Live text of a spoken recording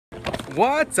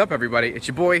What's up, everybody? It's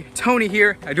your boy Tony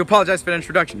here. I do apologize for the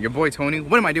introduction. Your boy Tony.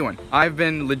 What am I doing? I've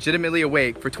been legitimately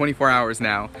awake for 24 hours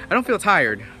now. I don't feel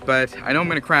tired, but I know I'm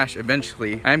gonna crash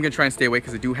eventually. I am gonna try and stay awake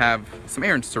because I do have some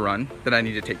errands to run that I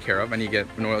need to take care of. I need to get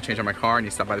an oil change on my car. I need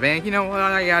to stop by the bank, you know,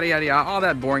 yada yada yada, all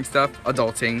that boring stuff.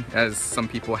 Adulting, as some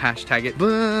people hashtag it.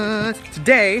 But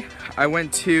today I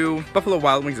went to Buffalo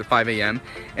Wild Wings at 5 a.m.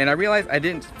 and I realized I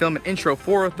didn't film an intro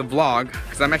for the vlog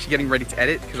because I'm actually getting ready to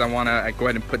edit because I wanna go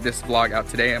ahead and put this vlog out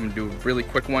today. I'm gonna do a really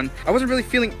quick one. I wasn't really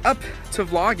feeling up to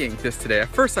vlogging this today. At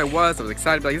first I was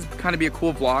excited, but like, this would kind of be a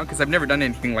cool vlog because I've never done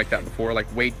anything like that before, like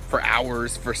wait for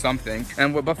hours for something.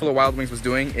 And what Buffalo Wild Wings was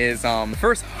doing is the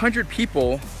first 100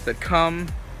 people that come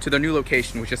to their new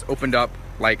location, which just opened up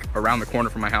like around the corner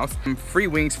from my house, free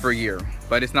wings for a year.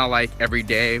 But it's not like every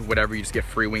day, whatever, you just get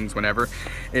free wings whenever.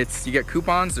 It's, you get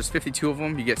coupons, there's 52 of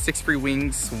them, you get 6 free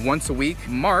wings once a week.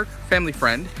 Mark, family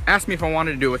friend, asked me if I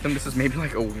wanted to do it with him. This was maybe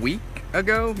like a week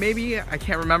ago, maybe, I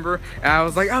can't remember. And I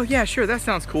was like, oh yeah, sure, that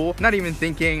sounds cool. Not even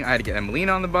thinking I had to get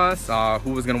Emelina on the bus,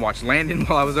 who was gonna watch Landon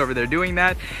while I was over there doing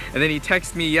that. And then he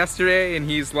texted me yesterday and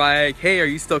he's like, hey, are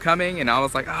you still coming? And I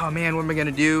was like, oh man, what am I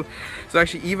gonna do? So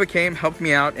actually Eva came, helped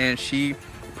me out, and she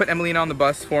put Emelina on the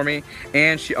bus for me,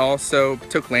 and she also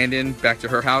took Landon back to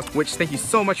her house, which thank you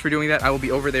so much for doing that. I will be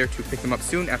over there to pick them up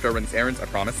soon after I run these errands, I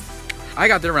promise. I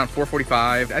got there around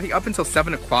 4:45. I think up until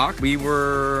 7 o'clock, we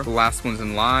were the last ones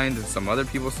in line, and some other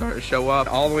people started to show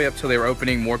up. All the way up till they were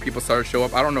opening, more people started to show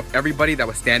up. I don't know if everybody that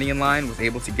was standing in line was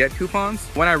able to get coupons.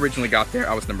 When I originally got there,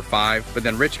 I was number 5, but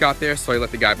then Rich got there, so he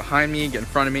let the guy behind me get in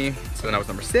front of me. So then I was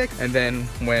number 6, and then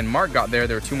when Mark got there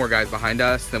were 2 more guys behind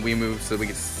us. Then we moved so we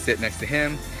could sit next to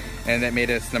him, and that made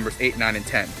us numbers 8, 9, and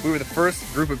 10. We were the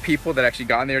first group of people that actually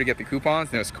got in there to get the coupons,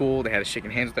 and it was cool. They had us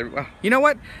shaking hands with everyone. You know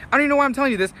what? I don't even know why I'm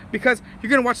telling you this, because you're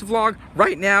gonna watch the vlog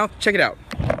right now. Check it out.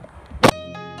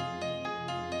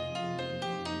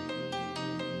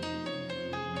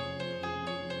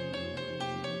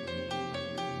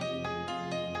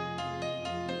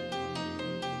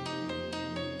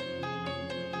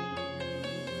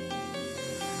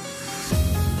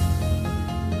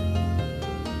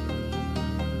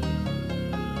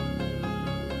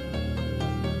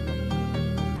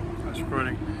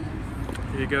 Recording.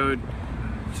 Here you go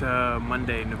to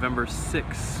Monday, November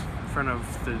 6th, in front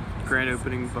of the grand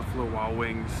opening Buffalo Wild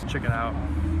Wings. Check it out.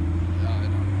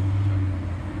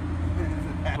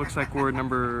 Looks like we're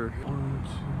number 1,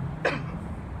 2.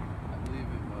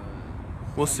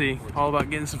 We'll see. All about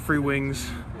getting some free wings.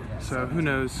 So who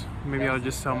knows? Maybe I'll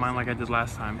just sell mine like I did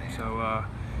last time. So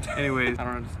anyways, I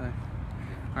don't know what to say.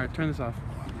 All right, turn this off.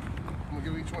 I'm gonna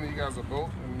give each one of you guys a vote,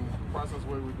 and the process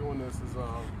way we're doing this is the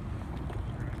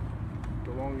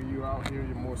longer you out here,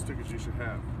 the more stickers you should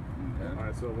have. Okay. All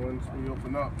right, so once we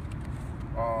open up,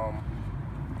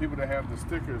 people that have the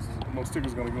stickers, most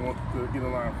stickers gonna go get in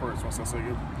line first. Once I say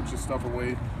put your stuff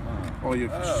away, all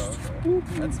your Okay.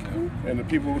 That's new. and the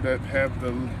people that have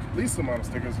the least amount of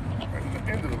stickers are at the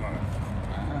end of the line.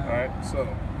 All right, so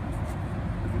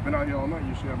if you've been out here all night,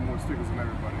 you should have more stickers than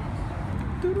everybody else.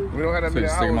 We don't have that So many you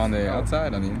hours. stick them on the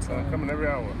outside, on the inside? Coming every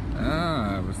hour.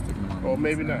 Ah, I was sticking them on. Or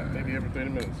maybe not, maybe every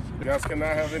 30 minutes. You guys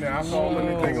cannot have any alcohol,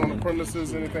 anything on the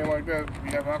premises, anything like that. If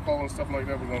you have alcohol and stuff like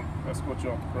that, we're going to escort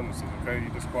you off the premises, okay? You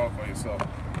disqualify yourself.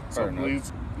 So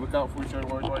please look out for each other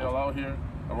while y'all out here.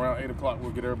 Around 8 o'clock,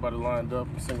 we'll get everybody lined up,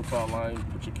 single file line,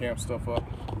 put your camp stuff up,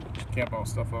 camp out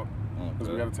stuff up. Because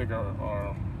we got to take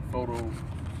our photo,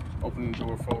 opening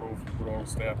door photo with all the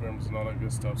staff members and all that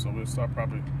good stuff. So we'll start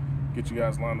probably get you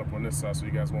guys lined up on this side so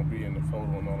you guys won't be in the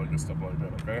photo and all that good stuff like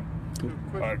that, okay? Cool.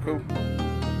 All right, cool.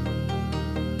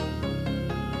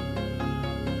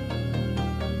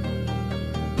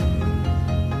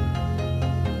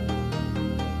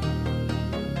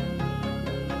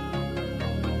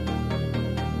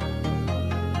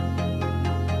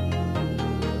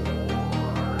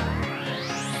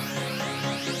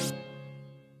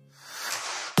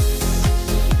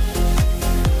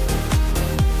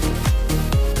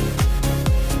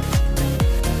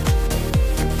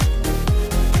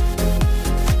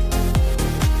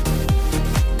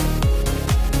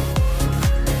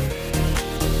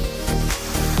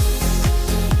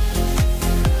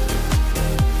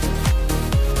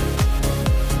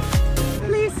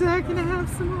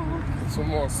 Some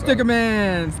more stuff. Sticker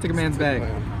Man! Sticker Man's back.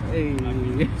 Hey.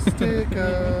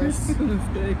 Stickers.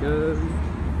 Stickers.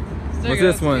 What's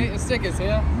this one? Stickers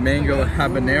here. Mango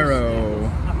habanero.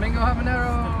 Mango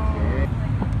habanero.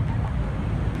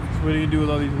 So what are you gonna do with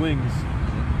all these wings?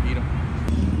 Eat them.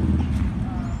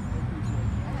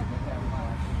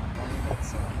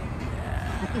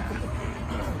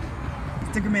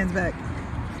 Sticker Man's back.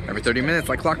 Every 30 minutes,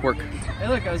 like clockwork. Hey,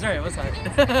 look, I was right. What's that?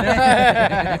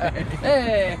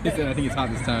 Hey! He said, I think it's hot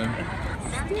this time.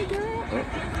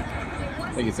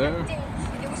 Thank you, sir.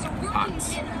 Hot.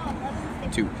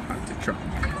 Too hot to try.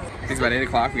 It's about 8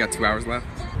 o'clock. We got 2 hours left.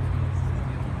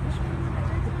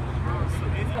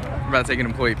 We're about to take an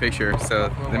employee picture,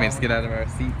 so they made us get out of our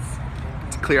seats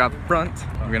to clear out the front.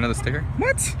 We got another sticker.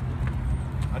 What?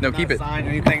 No, keep it. Signed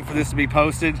anything for this to be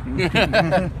posted.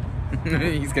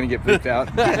 He's gonna get pooped out.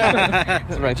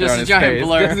 It's right Just there on a his giant face.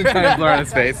 blur. Just a giant blur on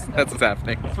his face. That's what's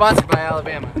happening. Sponsored by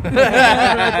Alabama.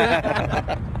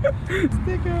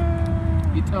 Sticker.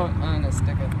 You don't own a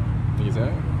sticker. He's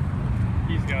out.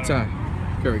 He's got Sorry.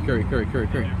 Curry.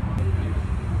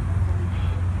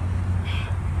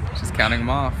 She's counting them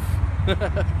off.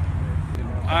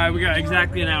 Alright, we got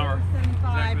exactly an hour.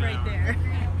 75 right there.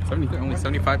 Only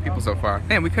 75 people so far.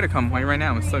 Man, we could have come right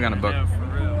now. We still got a book. Yeah, for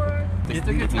real. It's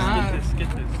a good Get time. this, get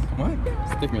this. What?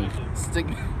 Stick me. Stick.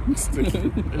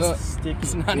 Stick.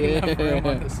 It's not enough room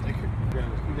on the sticker.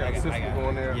 You got a sister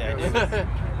going there. Yeah,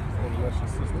 That's your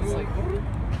sister.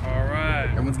 Alright.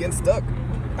 Everyone's getting stuck.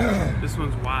 This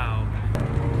one's wild.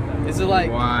 Is it like?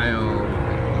 Wild.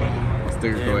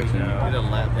 Sticker collection. Get a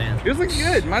lap dance. Yours looks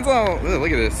good. Mine's all.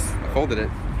 Look at this. I folded it.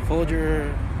 Fold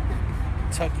your,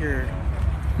 tuck your.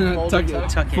 Fold and tuck.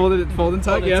 Tuck it. Fold and tuck. Fold and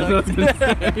Yeah, tuck. that's what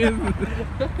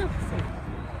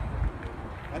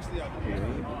I was gonna say.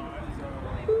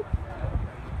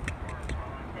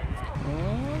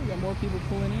 Oh, we got more people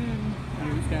pulling in. Look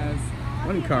at these guys.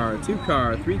 1 car, 2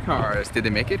 car, 3 cars. Did they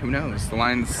make it? Who knows? The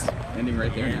line's ending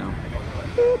right there now.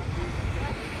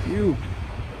 You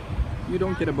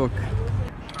don't get a book.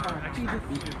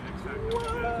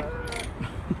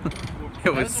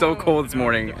 It was so cold this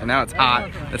morning, and now it's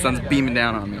hot. The sun's beaming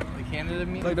down on me. The Canada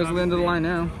meet. Like, there's the end of the line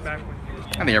now. I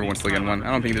think everyone's still getting one.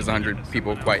 I don't think there's 100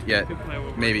 people quite yet.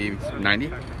 Maybe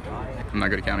 90. I'm not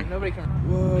good at counting. Nobody can.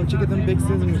 Whoa, check out them big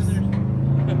scissors.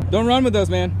 Don't run with those,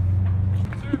 man.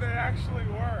 Dude, they actually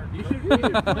work. You should read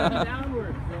it.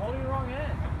 Downward. You're holding the wrong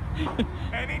end.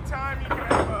 Anytime you can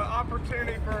have an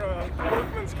opportunity for a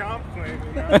workman's comp claim,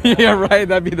 you know? Yeah, right.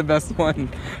 That'd be the best one.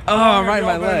 Oh, right in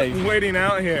my leg. Waiting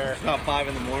out here. About 5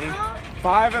 in the morning.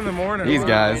 5 in the morning. These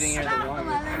guys. 11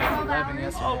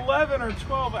 or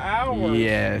 12 hours.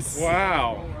 Yes.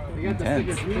 Wow.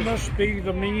 Intense. You must be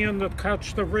the man that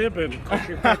cuts the ribbon because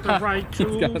you've got the right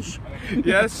tools.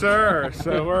 Yes, sir.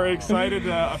 So we're excited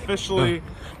to officially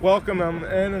welcome them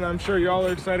in, and I'm sure y'all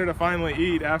are excited to finally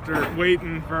eat after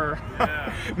waiting for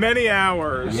many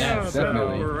hours. Yes, So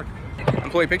definitely. we're-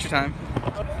 Employee picture time.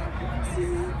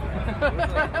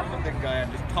 Big guy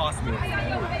just tossed me.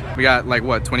 We got like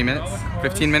what, 20 minutes?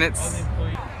 15 minutes?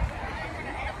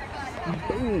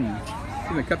 Boom. He's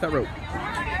gonna cut that rope.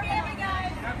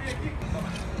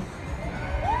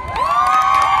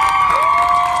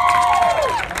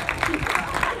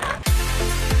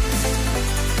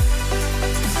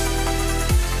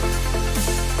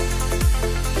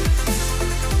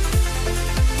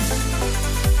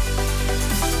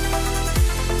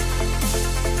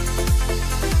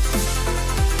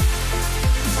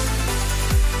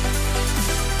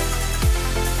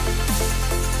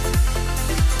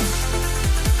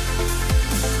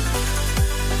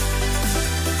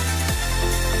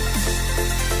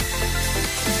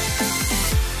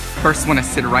 First one to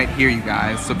sit right here, you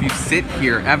guys. So if you sit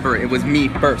here ever, it was me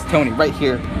first, Tony, right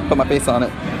here. Put my face on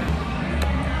it.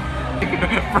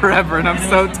 Forever, and I'm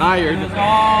so tired. It's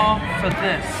all for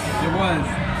this. It was.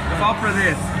 It's all for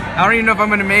this. I don't even know if I'm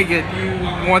gonna make it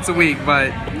once a week, but.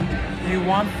 You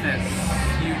want this.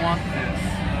 You want this.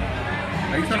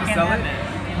 Are you trying to sell it?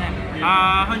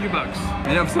 $100.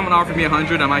 And if someone offered me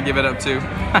 100, I might give it up too.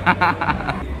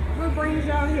 What brings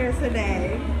y'all here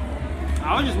today?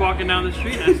 I was just walking down the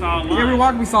street and I saw a line. Yeah, we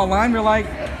walked, we saw a line, we're like,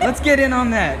 let's get in on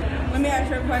that. Let me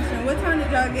ask you a question. What time did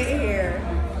y'all get here?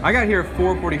 I got here at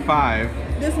 4:45.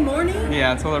 This morning?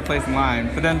 Yeah, I told her to place in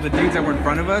line. But then the dudes that were in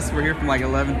front of us were here from like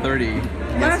 11:30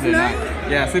 yesterday night?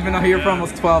 Yeah, so we've been out here for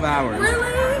almost 12 hours.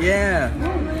 Really? Yeah.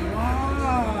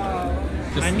 Wow.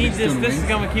 Just- I need just this. doing This is wings.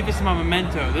 going to keep this in my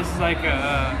memento. This is like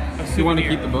a souvenir. You want to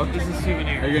keep the book? This is a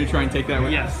souvenir. Are you gonna try and take that with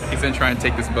you? Yes. He's gonna try and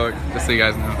take this book, just so you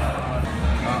guys know.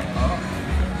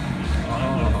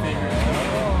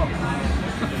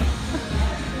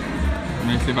 Let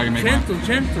me see if I can make Gentle,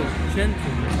 gentle,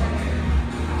 gentle.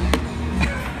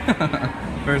 one.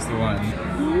 First one.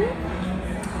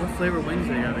 What flavor wings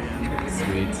they got again?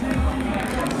 Sweet.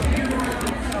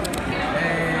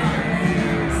 Hey,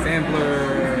 sampler.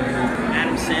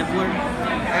 Adam Sampler.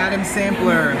 Adam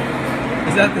Sampler.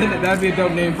 Is that'd be a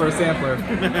dope name for a sampler.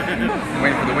 I'm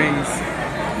waiting for the wings.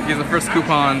 Here's the first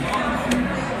coupon.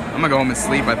 I'm gonna go home and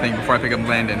sleep, I think, before I pick up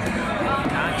Landon.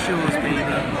 Nachos, baby.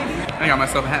 I got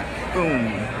myself a hat.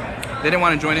 Boom. They didn't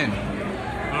want to join in.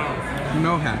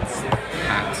 No hats.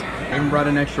 Hat. I even brought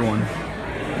an extra one.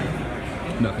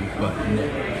 Nothing but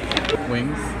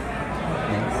wings.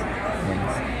 Wings.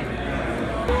 Wings.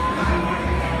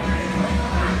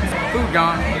 Food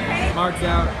gone. Mark's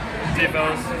out. Hey,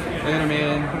 fellas. Later,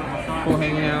 man. Cool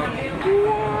hanging out.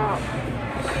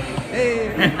 Hey.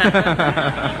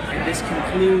 This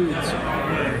concludes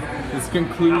This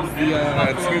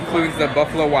concludes the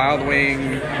Buffalo Wild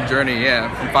Wing journey.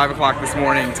 Yeah, from 5 o'clock this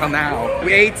morning till now.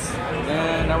 We ate,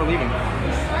 and now we're leaving.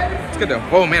 It's good though.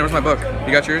 Oh man, where's my book?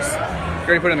 You got yours? You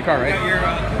already put it in the car, right?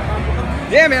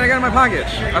 Yeah, man, I got it in my pocket.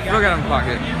 I forgot it in my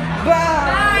pocket.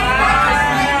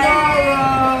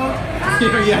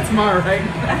 Yeah, tomorrow, right?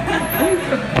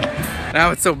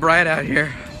 Now it's so bright out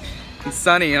here. It's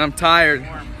sunny and I'm tired.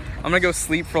 I'm gonna go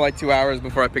sleep for like 2 hours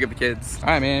before I pick up the kids. All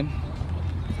right, man.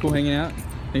 Cool hanging out.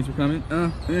 Thanks for coming.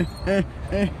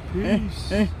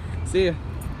 See ya.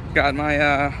 Got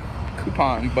my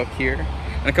coupon book here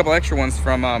and a couple extra ones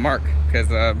from Mark because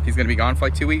he's gonna be gone for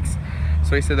like 2 weeks.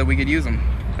 So he said that we could use them.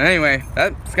 And anyway,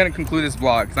 that's gonna conclude this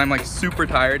vlog because I'm like super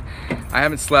tired. I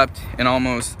haven't slept in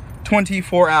almost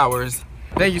 24 hours.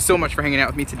 Thank you so much for hanging out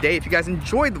with me today. If you guys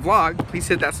enjoyed the vlog, please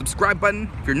hit that subscribe button.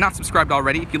 If you're not subscribed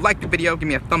already, if you liked the video, give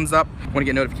me a thumbs up. Want to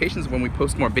get notifications when we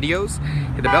post more videos,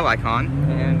 hit the bell icon.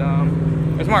 And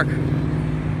there's Mark.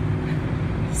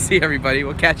 See everybody.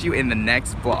 We'll catch you in the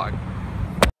next vlog.